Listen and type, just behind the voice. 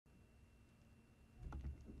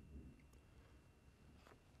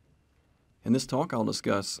In this talk, I'll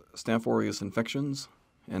discuss Staph aureus infections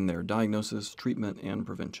and their diagnosis, treatment, and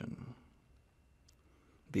prevention.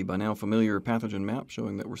 The by now familiar pathogen map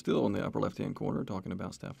showing that we're still in the upper left-hand corner talking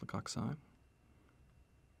about Staphylococci.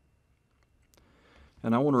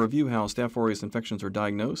 And I want to review how Staph aureus infections are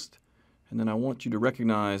diagnosed, and then I want you to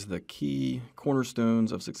recognize the key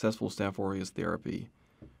cornerstones of successful Staph aureus therapy,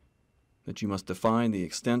 that you must define the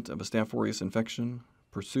extent of a Staph aureus infection,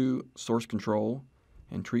 pursue source control,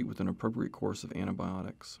 and treat with an appropriate course of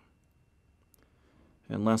antibiotics.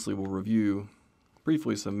 And lastly, we'll review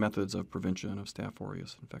briefly some methods of prevention of Staph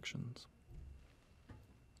aureus infections.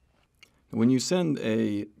 When you send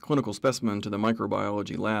a clinical specimen to the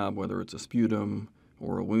microbiology lab, whether it's a sputum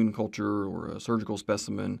or a wound culture or a surgical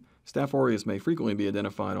specimen, Staph aureus may frequently be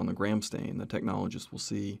identified on the gram stain. The technologist will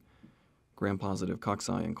see gram-positive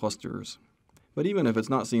cocci in clusters. But even if it's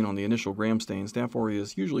not seen on the initial gram stain, Staph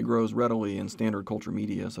aureus usually grows readily in standard culture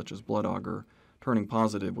media such as blood agar, turning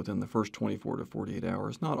positive within the first 24 to 48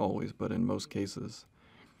 hours. Not always, but in most cases.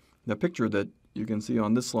 The picture that you can see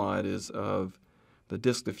on this slide is of the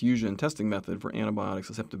disc diffusion testing method for antibiotic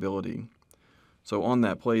susceptibility. So on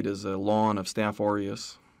that plate is a lawn of Staph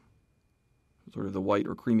aureus, sort of the white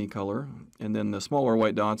or creamy color, and then the smaller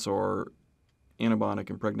white dots are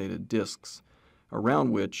antibiotic-impregnated discs,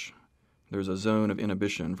 around which there's a zone of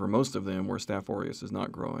inhibition for most of them where Staph aureus is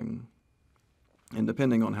not growing. And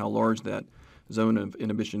depending on how large that zone of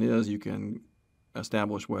inhibition is, you can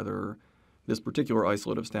establish whether this particular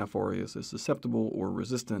isolate of Staph aureus is susceptible or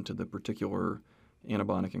resistant to the particular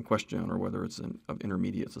antibiotic in question, or whether it's of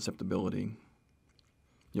intermediate susceptibility.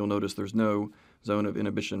 You'll notice there's no zone of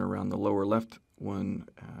inhibition around the lower left one,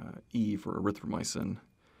 E for erythromycin.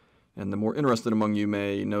 And the more interested among you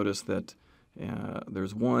may notice that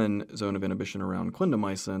there's one zone of inhibition around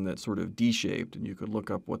clindamycin that's sort of D-shaped, and you could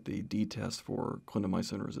look up what the D-test for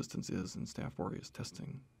clindamycin resistance is in Staph aureus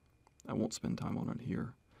testing. I won't spend time on it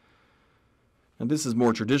here. And this is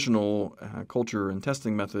more traditional culture and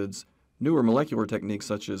testing methods. Newer molecular techniques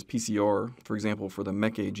such as PCR, for example, for the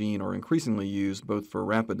MEK gene, are increasingly used both for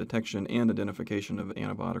rapid detection and identification of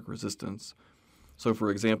antibiotic resistance. So,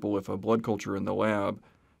 for example, if a blood culture in the lab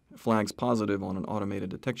flags positive on an automated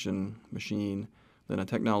detection machine, then a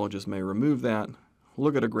technologist may remove that,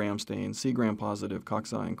 look at a gram stain, see gram-positive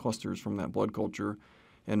cocci in clusters from that blood culture,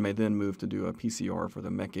 and may then move to do a PCR for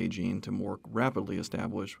the MEK gene to more rapidly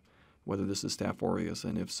establish whether this is Staph aureus,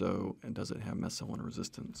 and if so, and does it have methicillin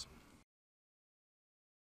resistance.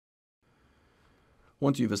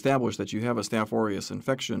 Once you've established that you have a Staph aureus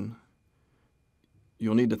infection,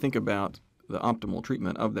 you'll need to think about the optimal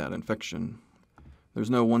treatment of that infection. There's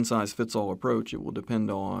no one-size-fits-all approach. It will depend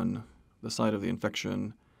on the site of the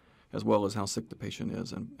infection as well as how sick the patient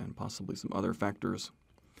is and possibly some other factors.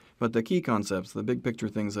 But the key concepts, the big picture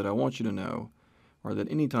things that I want you to know are that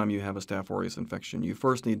anytime you have a Staph aureus infection, you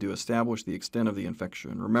first need to establish the extent of the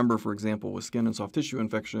infection. Remember, for example, with skin and soft tissue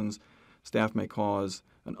infections, Staph may cause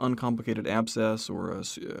an uncomplicated abscess or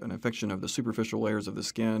an infection of the superficial layers of the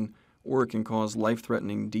skin, or it can cause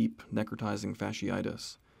life-threatening, deep, necrotizing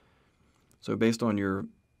fasciitis. So based on your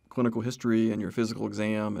clinical history and your physical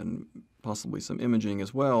exam and possibly some imaging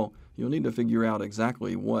as well, you'll need to figure out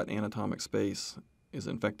exactly what anatomic space is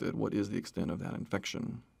infected, what is the extent of that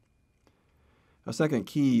infection. A second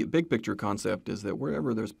key big picture concept is that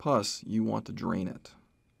wherever there's pus, you want to drain it.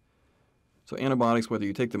 So antibiotics, whether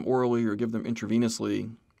you take them orally or give them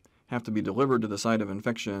intravenously, have to be delivered to the site of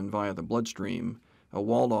infection via the bloodstream. A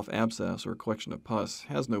walled-off abscess or a collection of pus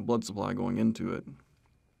has no blood supply going into it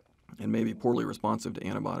and may be poorly responsive to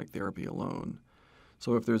antibiotic therapy alone.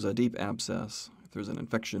 So if there's a deep abscess, if there's an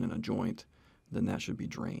infection in a joint, then that should be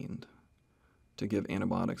drained to give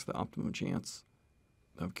antibiotics the optimum chance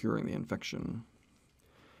of curing the infection.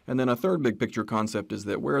 And then a third big picture concept is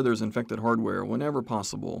that where there's infected hardware, whenever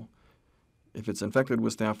possible, if it's infected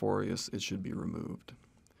with Staph aureus, it should be removed.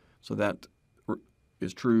 So that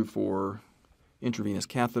is true for intravenous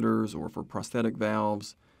catheters or for prosthetic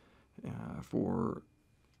valves, for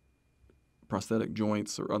prosthetic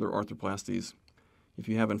joints or other arthroplasties. If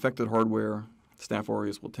you have infected hardware, Staph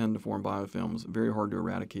aureus will tend to form biofilms, very hard to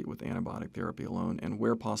eradicate with antibiotic therapy alone, and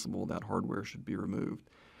where possible, that hardware should be removed.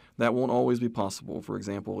 That won't always be possible. For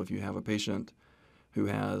example, if you have a patient who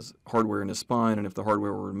has hardware in his spine, and if the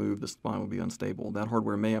hardware were removed, the spine would be unstable. That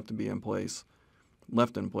hardware may have to be in place,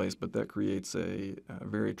 left in place, but that creates a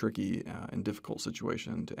very tricky and difficult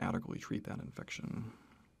situation to adequately treat that infection.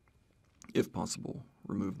 If possible,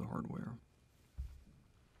 remove the hardware.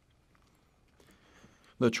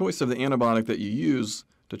 The choice of the antibiotic that you use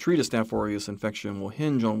to treat a Staph aureus infection will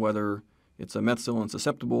hinge on whether It's a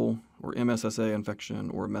methicillin-susceptible or MSSA infection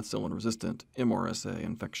or methicillin-resistant MRSA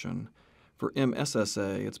infection. For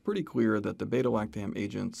MSSA, it's pretty clear that the beta-lactam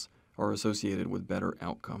agents are associated with better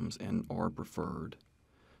outcomes and are preferred.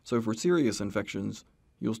 So for serious infections,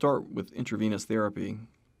 you'll start with intravenous therapy,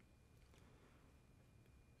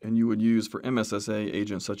 and you would use for MSSA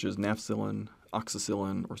agents such as nafcillin,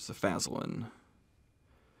 oxacillin, or cefazolin.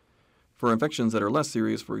 For infections that are less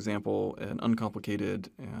serious, for example, an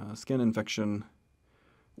uncomplicated skin infection,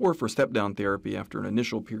 or for step-down therapy after an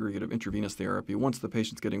initial period of intravenous therapy, once the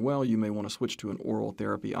patient's getting well, you may want to switch to an oral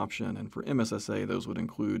therapy option. And for MSSA, those would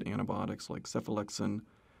include antibiotics like cephalexin,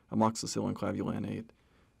 amoxicillin clavulanate,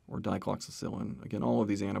 or dicloxacillin. Again, all of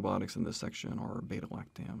these antibiotics in this section are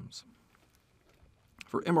beta-lactams.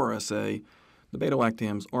 For MRSA, the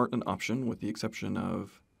beta-lactams aren't an option with the exception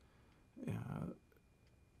of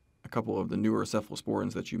a couple of the newer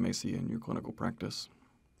cephalosporins that you may see in your clinical practice.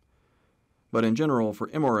 But in general, for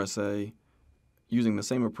MRSA, using the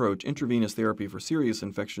same approach, intravenous therapy for serious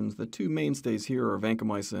infections, the two mainstays here are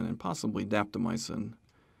vancomycin and possibly daptomycin.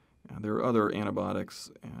 There are other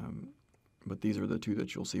antibiotics, but these are the two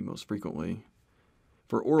that you'll see most frequently.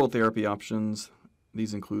 For oral therapy options,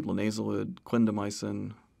 these include linezolid,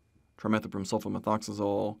 clindamycin, trimethoprim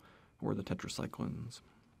sulfamethoxazole, or the tetracyclines.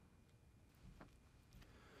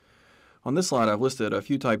 On this slide, I've listed a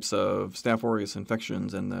few types of Staph aureus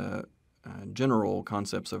infections and the general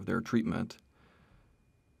concepts of their treatment.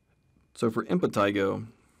 So for impetigo,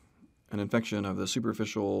 an infection of the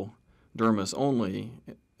superficial dermis only,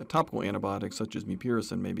 topical antibiotics such as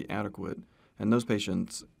mupirocin may be adequate, and those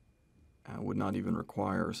patients would not even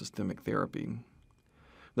require systemic therapy.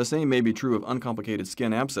 The same may be true of uncomplicated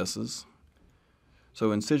skin abscesses.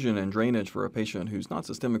 So incision and drainage for a patient who's not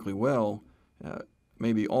systemically well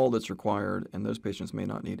may be all that's required, and those patients may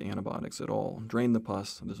not need antibiotics at all. Drain the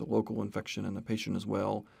pus, there's a local infection, and the patient is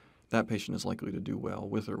well. That patient is likely to do well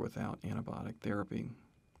with or without antibiotic therapy.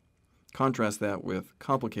 Contrast that with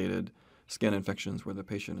complicated skin infections where the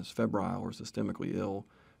patient is febrile or systemically ill.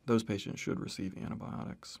 Those patients should receive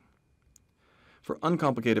antibiotics. For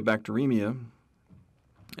uncomplicated bacteremia,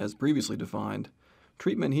 as previously defined,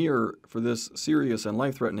 treatment here for this serious and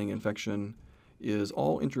life-threatening infection is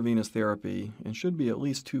all intravenous therapy and should be at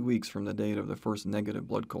least 2 weeks from the date of the first negative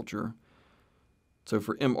blood culture. So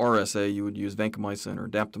for MRSA, you would use vancomycin or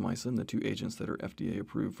daptomycin, the two agents that are FDA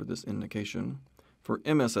approved for this indication. For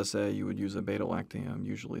MSSA, you would use a beta-lactam,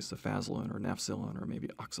 usually cefazolin or nafcillin or maybe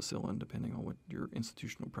oxacillin, depending on what your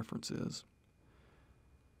institutional preference is.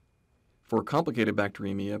 For complicated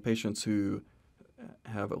bacteremia, patients who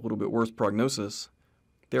have a little bit worse prognosis,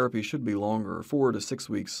 therapy should be longer, 4 to 6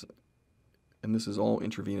 weeks, and this is all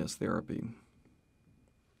intravenous therapy.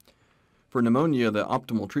 For pneumonia, the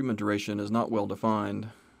optimal treatment duration is not well defined.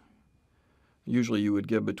 Usually you would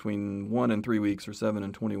give between 1 and 3 weeks or 7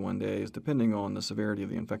 and 21 days, depending on the severity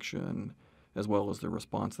of the infection, as well as the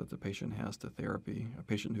response that the patient has to therapy. A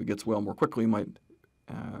patient who gets well more quickly might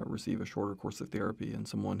receive a shorter course of therapy, and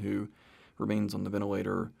someone who remains on the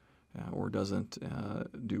ventilator or doesn't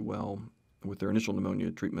do well with their initial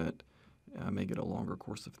pneumonia treatment may get a longer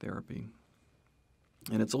course of therapy.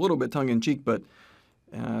 And it's a little bit tongue-in-cheek, but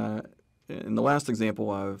in the last example,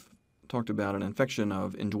 I've talked about an infection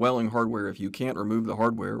of indwelling hardware if you can't remove the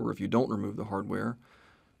hardware or if you don't remove the hardware.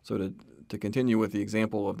 So to continue with the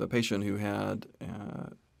example of the patient who had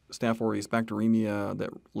Staph aureus bacteremia that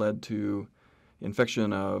led to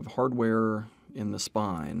infection of hardware in the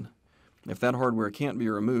spine, if that hardware can't be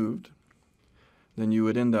removed, then you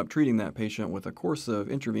would end up treating that patient with a course of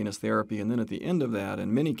intravenous therapy, and then at the end of that,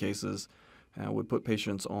 in many cases, would put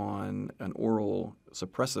patients on an oral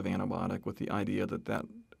suppressive antibiotic with the idea that that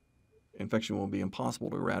infection will be impossible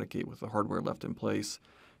to eradicate with the hardware left in place,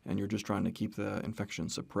 and you're just trying to keep the infection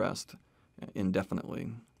suppressed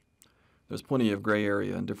indefinitely. There's plenty of gray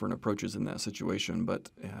area and different approaches in that situation, but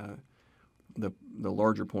the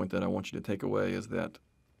larger point that I want you to take away is that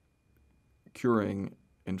curing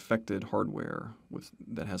infected hardware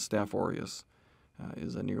that has Staph aureus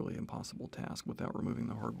is a nearly impossible task without removing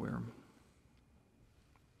the hardware.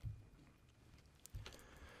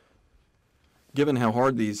 Given how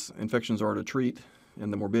hard these infections are to treat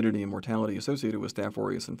and the morbidity and mortality associated with Staph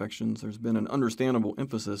aureus infections, there's been an understandable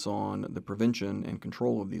emphasis on the prevention and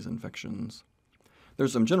control of these infections.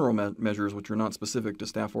 There's some general measures which are not specific to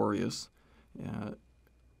Staph aureus,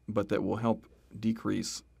 but that will help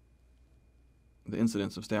decrease the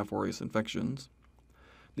incidence of Staph aureus infections.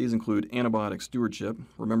 These include antibiotic stewardship.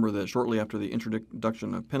 Remember that shortly after the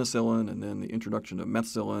introduction of penicillin and then the introduction of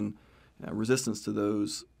methicillin, resistance to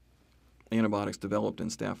those antibiotics developed in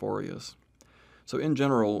Staph aureus. So in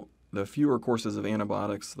general, the fewer courses of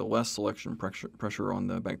antibiotics, the less selection pressure on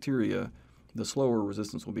the bacteria, the slower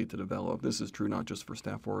resistance will be to develop. This is true not just for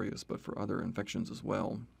Staph aureus, but for other infections as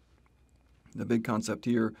well. The big concept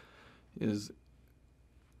here is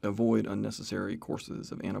avoid unnecessary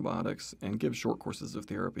courses of antibiotics and give short courses of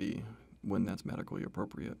therapy when that's medically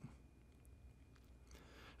appropriate.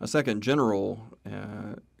 A second general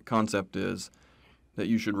concept is that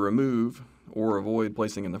you should remove or avoid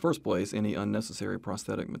placing in the first place any unnecessary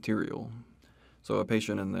prosthetic material. So a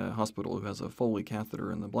patient in the hospital who has a Foley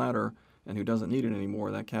catheter in the bladder and who doesn't need it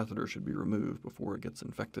anymore, that catheter should be removed before it gets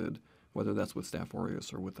infected, whether that's with Staph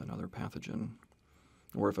aureus or with another pathogen.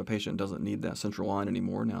 Or if a patient doesn't need that central line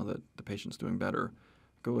anymore now that the patient's doing better,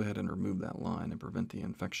 go ahead and remove that line and prevent the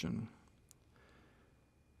infection.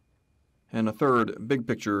 And a third big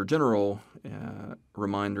picture general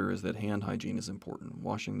reminder is that hand hygiene is important,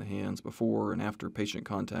 washing the hands before and after patient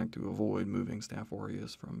contact to avoid moving Staph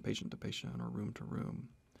aureus from patient to patient or room to room.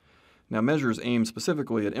 Now, measures aimed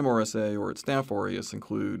specifically at MRSA or at Staph aureus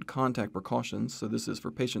include contact precautions. So this is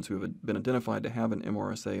for patients who have been identified to have an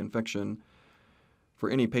MRSA infection. For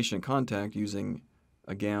any patient contact, using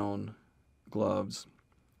a gown, gloves,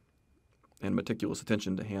 and meticulous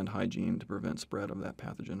attention to hand hygiene to prevent spread of that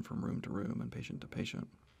pathogen from room to room and patient to patient.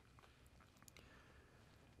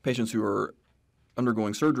 Patients who are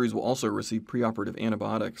undergoing surgeries will also receive preoperative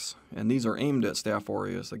antibiotics, and these are aimed at Staph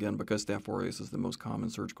aureus, again, because Staph aureus is the most common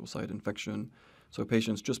surgical site infection. So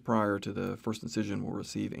patients just prior to the first incision will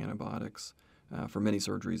receive antibiotics for many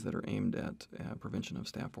surgeries that are aimed at prevention of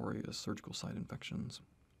Staph aureus surgical site infections.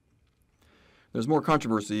 There's more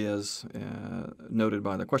controversy, as noted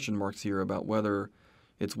by the question marks here, about whether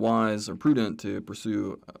it's wise or prudent to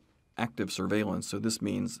pursue active surveillance. So this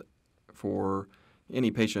means for any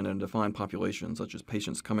patient in a defined population, such as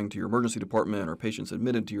patients coming to your emergency department or patients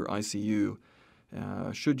admitted to your ICU,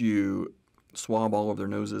 should you swab all of their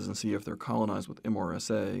noses and see if they're colonized with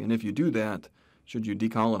MRSA? And if you do that, should you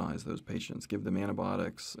decolonize those patients, give them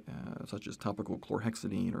antibiotics such as topical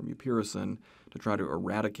chlorhexidine or mupirocin to try to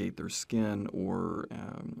eradicate their skin or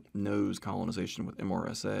nose colonization with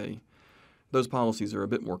MRSA? Those policies are a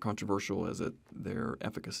bit more controversial as their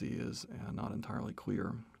efficacy is not entirely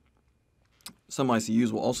clear. Some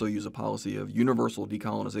ICUs will also use a policy of universal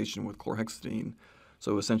decolonization with chlorhexidine,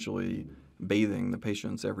 so essentially bathing the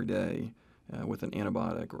patients every day with an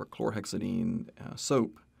antibiotic or a chlorhexidine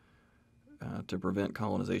soap to prevent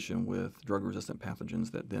colonization with drug-resistant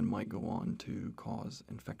pathogens that then might go on to cause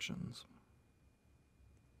infections.